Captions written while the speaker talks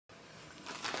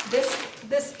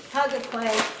this hug of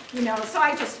clay, you know, so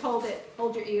I just hold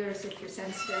your ears if you're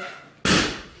sensitive.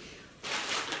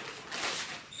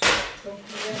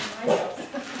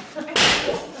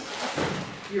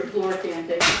 Your floor can't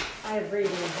take it. I have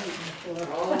radiant heat in the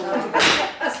floor. Oh.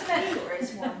 A cement floor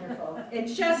is wonderful. It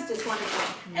just is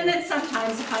wonderful. And then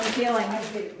sometimes if I'm feeling,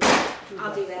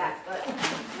 I'll do that. But.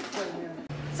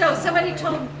 So somebody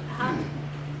told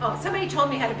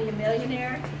me how to be a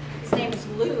millionaire. His name is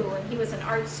Lou, and he was an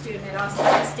art student at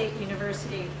Austin State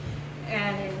University.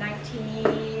 And in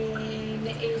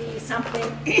 1980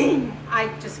 something, I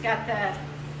just got the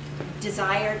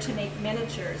desire to make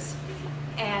miniatures.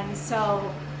 And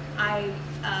so I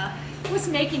was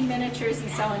making miniatures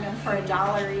and selling them for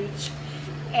 $1 each.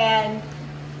 And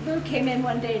Lou came in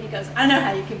one day and he goes, I know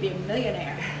how you can be a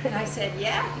millionaire. And I said,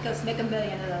 yeah? He goes, make 1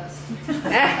 million of those.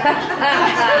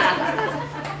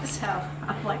 So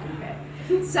I'm like, okay.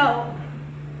 So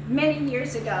many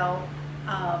years ago,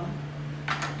 a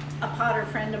potter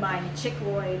friend of mine, Chick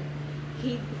Lloyd,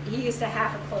 he used a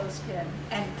half a clothespin,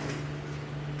 and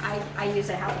I use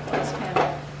a half a clothespin.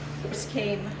 Just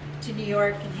came to New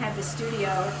York and had the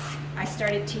studio. I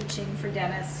started teaching for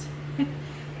Dennis. And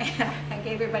I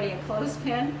gave everybody a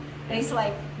clothespin, and he's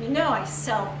like, you know, I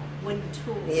sell wooden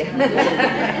tools. Yeah.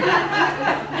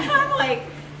 And I'm like,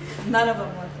 none of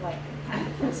them look like half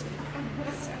a clothespin.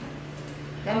 So.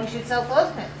 Then you should sell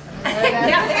clothespins.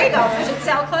 Yeah, there you go. You should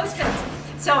sell clothespins.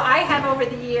 So I have over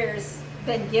the years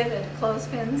been given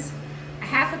clothespins. A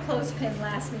half a clothespin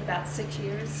lasts me about 6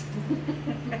 years.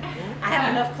 I have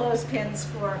enough clothespins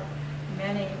for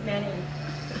many, many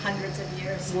hundreds of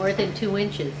years. More than 2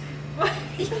 inches.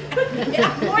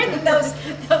 Yeah, more than those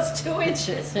 2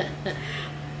 inches.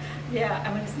 Yeah,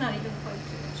 I mean, it's not even quite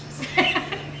 2 inches.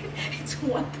 It's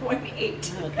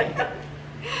 1.8. Okay.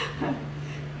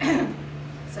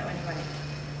 So anyway,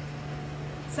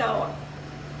 so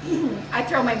I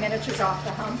throw my miniatures off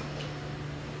the hump.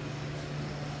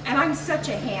 And I'm such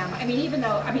a ham. I mean, even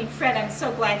though, I mean, Fred, I'm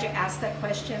so glad you asked that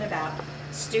question about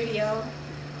studio,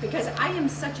 because I am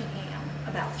such a ham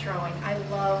about throwing. I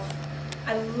love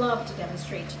to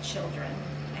demonstrate to children.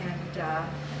 And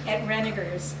at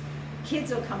Renninger's,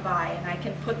 kids will come by and I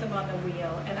can put them on the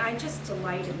wheel, and I just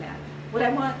delight in that. Would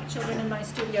I want children in my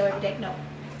studio every day? No.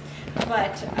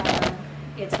 But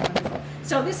it's wonderful.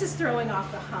 So this is throwing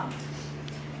off the hump.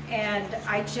 And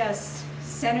I just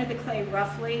center the clay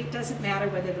roughly. It doesn't matter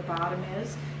whether the bottom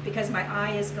is, because my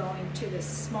eye is going to this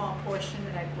small portion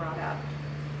that I brought up.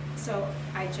 So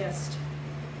I just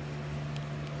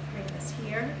bring this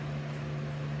here,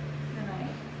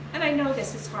 and I know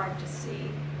this is hard to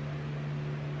see.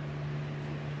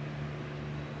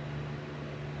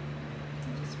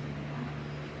 Just bring it up.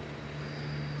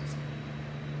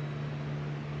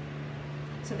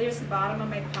 So there's the bottom of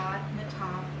my pot and the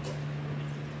top.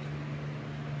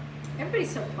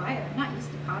 Everybody's so quiet. I'm not used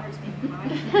to potters being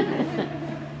quiet.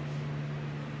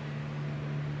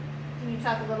 Can you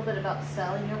talk a little bit about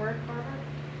selling your work, Barbara?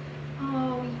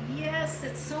 Oh, yes.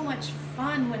 It's so much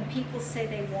fun when people say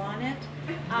they want it.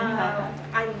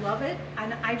 I love it.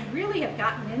 And I really have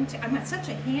gotten into, I'm such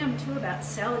a ham, too, about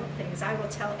selling things. I will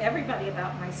tell everybody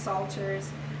about my salters.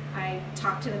 I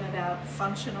talk to them about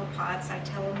functional pots. I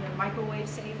tell them they're microwave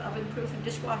safe, oven proof, and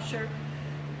dishwasher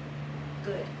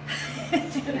good.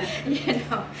 You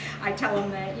know, I tell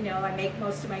them that, you know, I make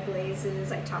most of my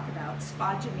glazes. I talk about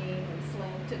spodumene and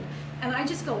flint, and I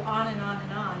just go on and on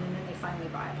and on, and then they finally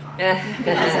buy a pot.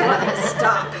 Because I want to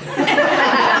stop.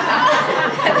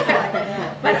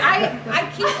 But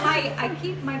I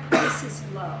keep my prices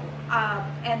low,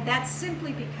 and that's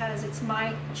simply because it's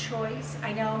my choice.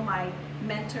 I know my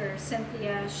mentor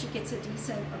Cynthia, she gets a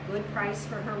good price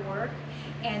for her work,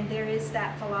 and there is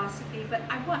that philosophy. But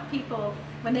I want people,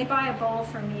 when they buy a bowl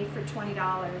from me for $20,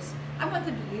 I want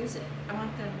them to use it. I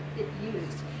want them it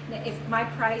used. Now, if my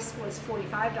price was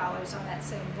 $45 on that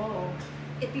same bowl,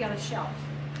 it'd be on a shelf,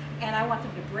 and I want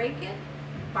them to break it,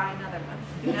 buy another one.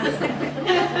 You know?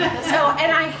 So,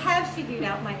 and I have figured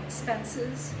out my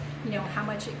expenses, you know, how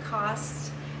much it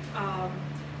costs.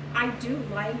 I do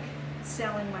like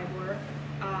selling my work,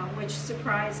 which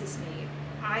surprises me.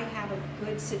 I have a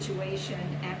good situation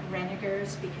at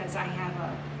Renninger's because I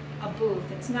have a booth.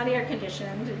 It's not air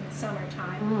conditioned in the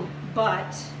summertime,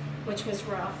 but, which was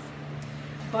rough.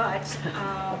 But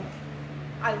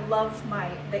I love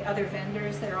the other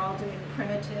vendors. They're all doing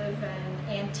primitive and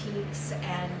antiques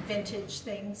and vintage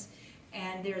things.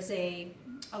 And there's a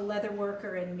leather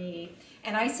worker and me.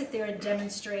 And I sit there and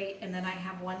demonstrate, and then I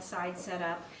have one side set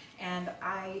up. And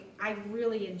I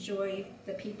really enjoy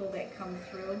the people that come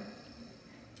through.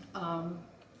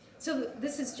 So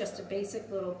this is just a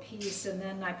basic little piece, and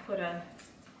then I put a,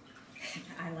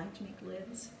 I like to make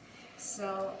lids,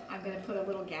 so I'm gonna put a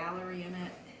little gallery in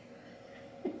it.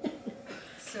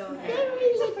 So,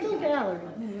 Little gallery.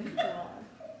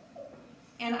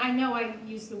 and I know I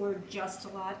use the word just a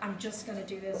lot, I'm just gonna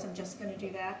do this, I'm just gonna do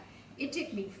that. It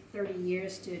took me 30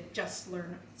 years to just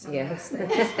learn some of those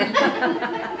things.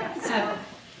 So,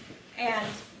 and,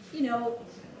 you know,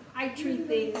 I treat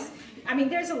these, I mean,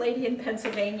 there's a lady in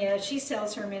Pennsylvania, she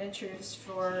sells her miniatures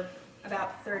for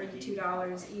about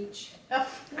 $32 each.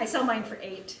 I sell mine for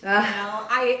 $8. You know,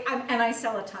 and I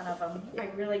sell a ton of them. I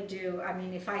really do. I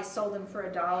mean, if I sold them for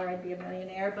 $1, I'd be a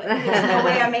millionaire, but there's no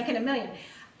way I'm making $1 million.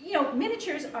 You know,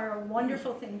 miniatures are a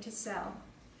wonderful thing to sell.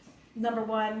 Number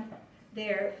one,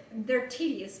 they're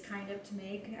tedious kind of to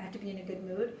make. I have to be in a good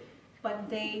mood, but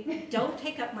they don't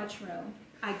take up much room.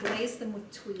 I glaze them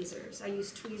with tweezers. I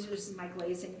use tweezers in my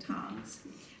glazing tongs.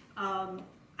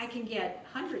 I can get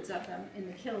hundreds of them in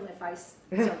the kiln if I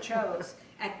so chose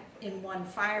in one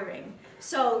firing.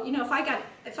 So, you know, if I got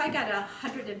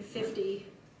 150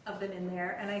 of them in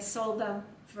there and I sold them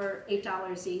for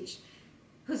 $8 each,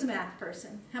 who's a math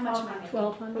person? How much money?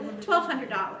 $1,200.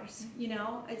 $1,200. You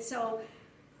know, and so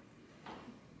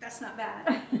that's not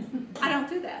bad. I don't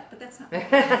do that, but that's not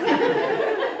bad.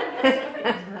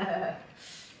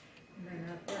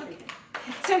 Okay.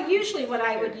 So usually what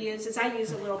I would use is I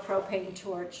use a little propane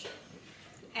torch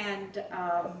and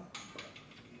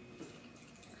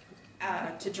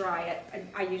to dry it.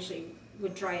 I usually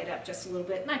would dry it up just a little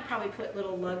bit, and I'd probably put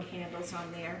little lug handles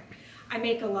on there. I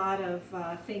make a lot of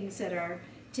things that are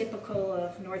typical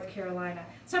of North Carolina.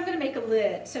 So I'm going to make a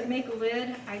lid. So to make a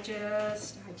lid, I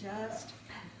just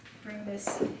bring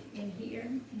this in here,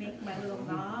 make my little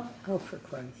knob. Oh, for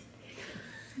Christ.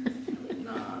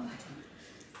 Knob.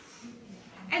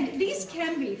 And these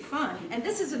can be fun, and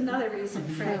this is another reason,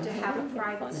 Fred, to have a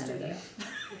private studio.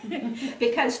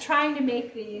 Because trying to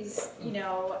make these, you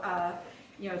know,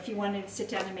 if you wanted to sit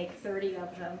down and make 30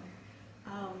 of them,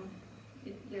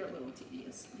 they're a little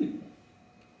tedious.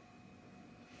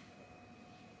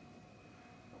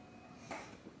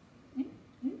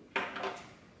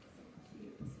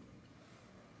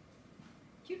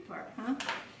 Cute part, huh?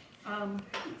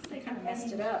 I kind of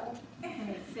messed it up. Let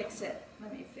me fix it.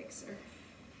 Let me fix her.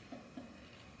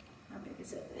 How big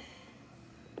is it?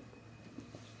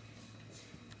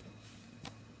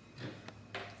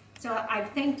 So I've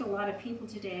thanked a lot of people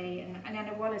today, and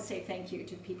I want to say thank you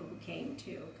to people who came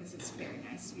too, because it's very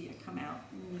nice of you to come out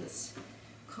in this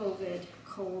COVID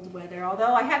cold weather.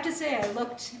 Although I have to say, I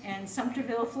looked in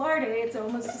Sumterville, Florida, it's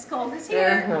almost as cold as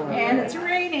here, and it's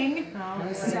raining.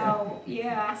 So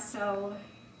yeah,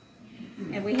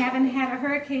 and we haven't had a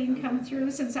hurricane come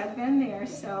through since I've been there,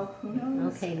 so who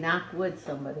knows? Okay, knock wood,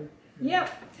 somebody.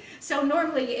 Yep. So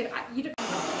normally, if you don't.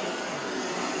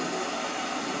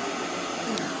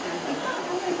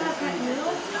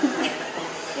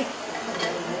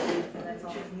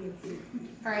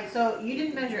 All right, so you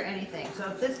didn't measure anything. So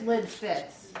if this lid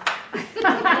fits,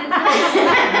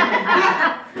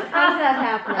 How's that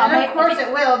happen? and of course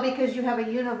it will because you have a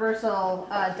universal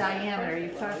diameter.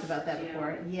 You've talked about that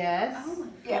before. Yes.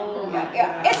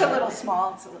 Yeah. It's a little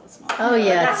small. It's a little small. Oh,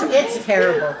 yeah, it's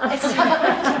terrible.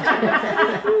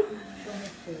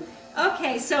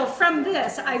 Okay, so from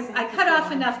this, I cut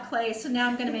off enough clay, so now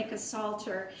I'm going to make a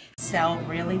salter. Sell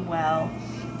really well.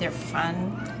 They're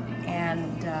fun,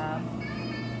 and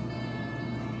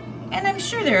I'm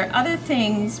sure there are other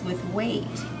things with weight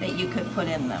that you could put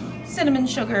in them. Cinnamon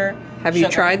sugar. Have you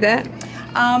tried that?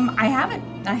 I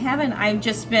haven't. I've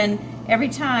just been, every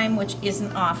time, which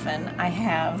isn't often, I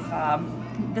have,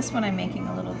 this one I'm making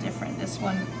a little different. This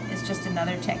one is just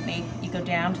another technique. You go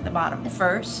down to the bottom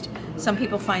first. Some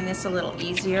people find this a little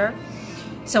easier.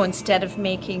 So instead of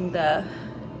making the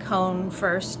cone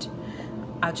first,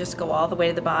 I'll just go all the way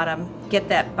to the bottom, get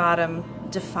that bottom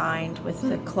defined with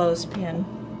the clothespin.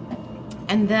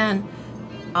 And then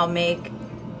I'll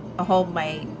hold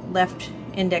my left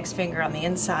index finger on the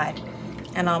inside,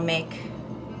 and I'll make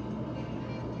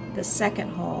the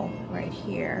second hole right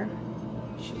here.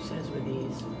 She says with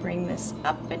these. Bring this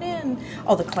up and in.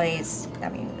 Oh, the clays, I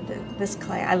mean, this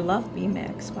clay, I love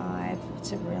B-Mix 5.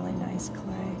 It's a really nice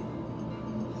clay.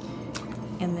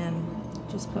 And then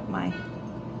just put my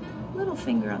little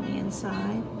finger on the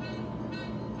inside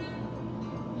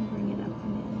and bring it up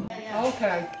and in.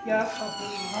 Okay, yeah.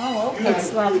 Oh, okay.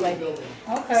 It's lovely.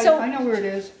 Okay, So- I know where it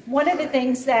is. One of the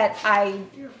things that I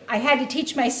had to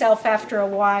teach myself after a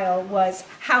while was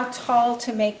how tall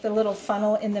to make the little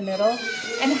funnel in the middle,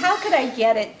 and how could I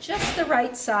get it just the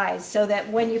right size so that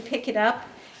when you pick it up,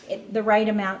 the right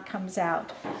amount comes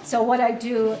out. So what I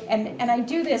do, and I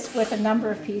do this with a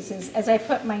number of pieces, as I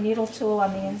put my needle tool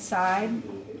on the inside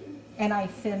and I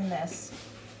thin this.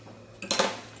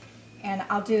 And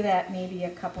I'll do that maybe a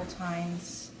couple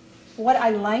times. What I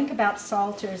like about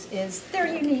salters is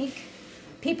they're unique.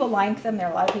 People like them. There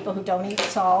are a lot of people who don't eat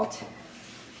salt,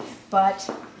 but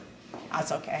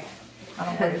that's okay. I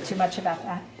don't worry too much about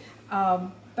that.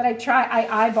 But I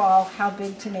eyeball how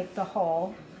big to make the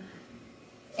hole.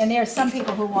 And there are some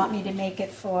people who want me to make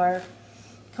it for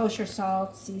kosher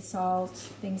salt, sea salt,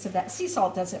 things of that. Sea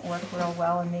salt doesn't work real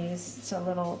well in these. It's a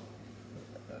little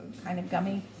kind of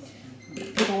gummy.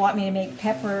 People want me to make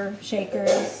pepper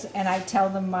shakers, and I tell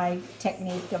them my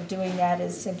technique of doing that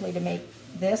is simply to make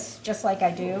this, just like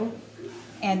I do,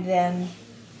 and then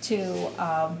to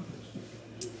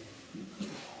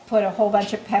put a whole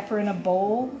bunch of pepper in a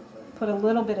bowl, put a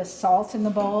little bit of salt in the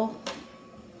bowl,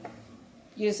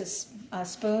 use a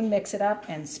spoon, mix it up,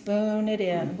 and spoon it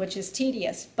in, which is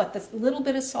tedious, but the little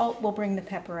bit of salt will bring the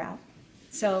pepper out.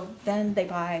 So then they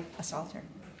buy a salter.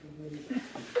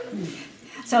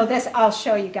 So this, I'll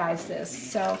show you guys this.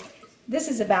 So this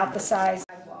is about the size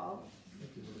of the wall.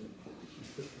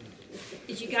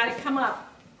 Is you got to come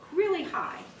up really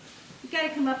high. You got to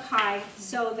come up high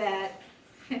so that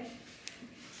you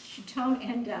don't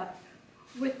end up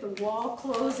with the wall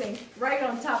closing right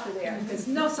on top of there, because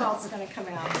no salt's going to come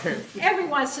out. Every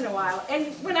once in a while, and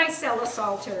when I sell a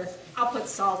salter, I'll put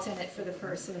salt in it for the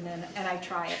person, and I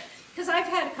try it. Because I've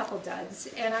had a couple duds,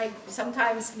 and I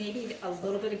sometimes maybe a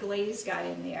little bit of glaze got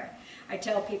in there. I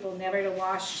tell people never to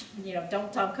wash,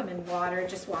 don't dunk them in water,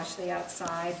 just wash the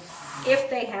outside. If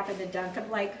they happen to dunk them,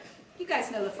 like, you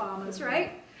guys know the Farmers,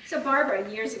 right? So Barbara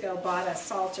years ago bought a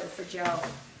salter for Joe.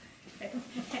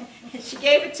 She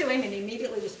gave it to him and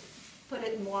immediately just put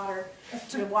it in water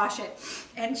to wash it.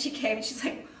 And she came and she's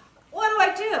like, what do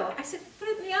I do? I said, put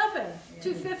it in the oven,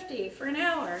 250 for an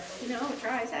hour. It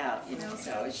dries out,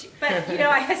 so she, but,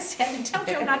 I said, tell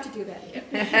Joe not to do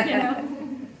that,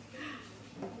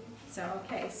 So,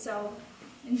 okay, so,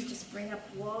 and you just bring up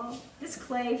the wall. This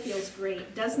clay feels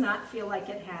great. Does not feel like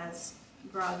it has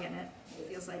grog in it. It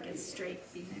feels like it's straight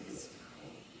B-mix.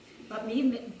 But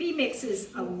B-mix is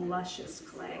a luscious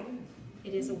clay.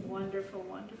 It is a wonderful,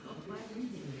 wonderful clay.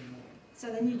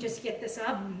 So then you just get this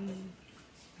up.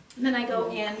 And then I go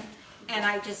in and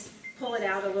I just pull it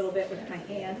out a little bit with my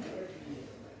hand.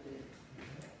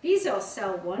 These all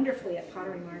sell wonderfully at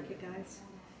Pottery Market, guys.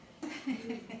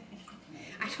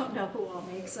 I don't know who all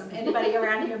makes them. Anybody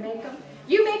around here make them?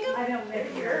 You make them? I don't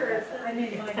make yours. I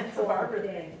made mine for Barbara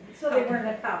Day. So they weren't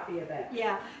a copy of that.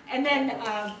 Yeah, and then,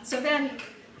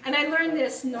 and I learned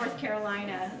this in North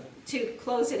Carolina to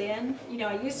close it in.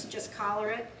 I used to just collar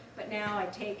it, but now I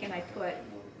take and I put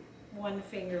one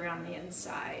finger on the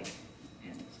inside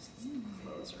and just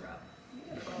close her up.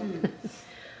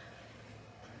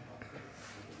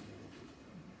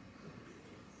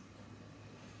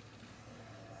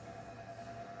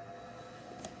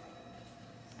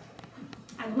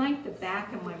 I like the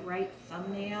back of my right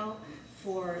thumbnail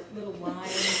for little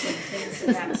lines and things of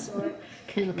that sort.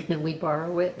 Can we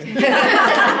borrow it?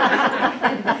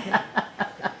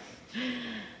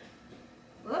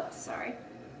 Whoops, sorry.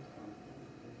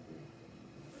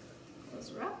 Close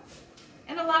her up.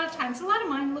 And a lot of times, a lot of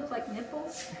mine look like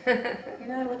nipples.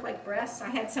 They look like breasts. I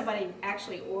had somebody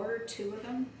actually order 2 of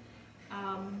them.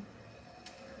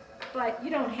 But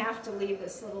you don't have to leave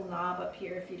this little knob up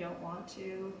here if you don't want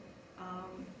to.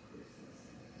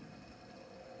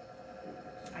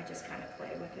 I just kind of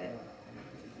play with it.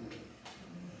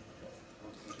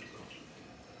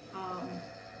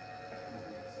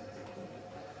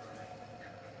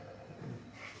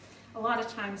 A lot of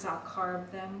times I'll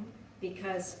carve them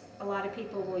because a lot of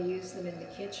people will use them in the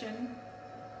kitchen,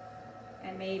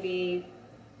 and maybe,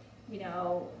 they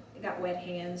got wet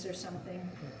hands or something.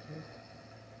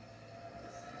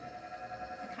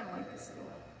 I kind of like this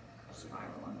little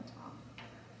spiral on the top.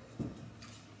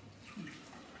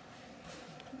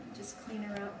 Just clean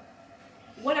her up.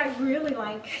 What I really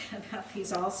like about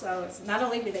these also is not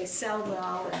only do they sell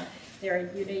well and they're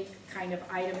a unique kind of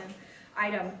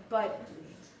item, but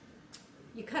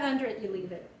you cut under it, you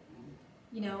leave it.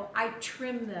 I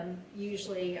trim them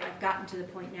usually. I've gotten to the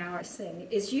point now, this thing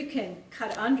is you can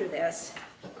cut under this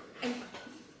and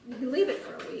you can leave it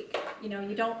for a week. You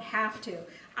don't have to.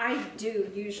 I do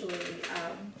usually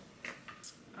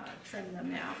trim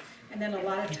them now. And then a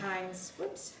lot of times,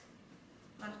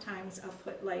 I'll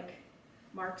put like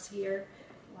marks here.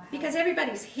 Wow. Because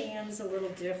everybody's hand's a little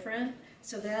different.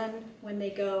 So then when they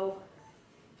go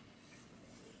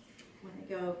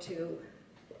to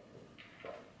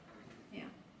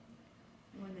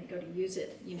go to use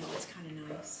it, you know, it's kind of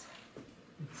nice.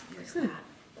 So there's that.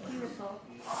 Beautiful.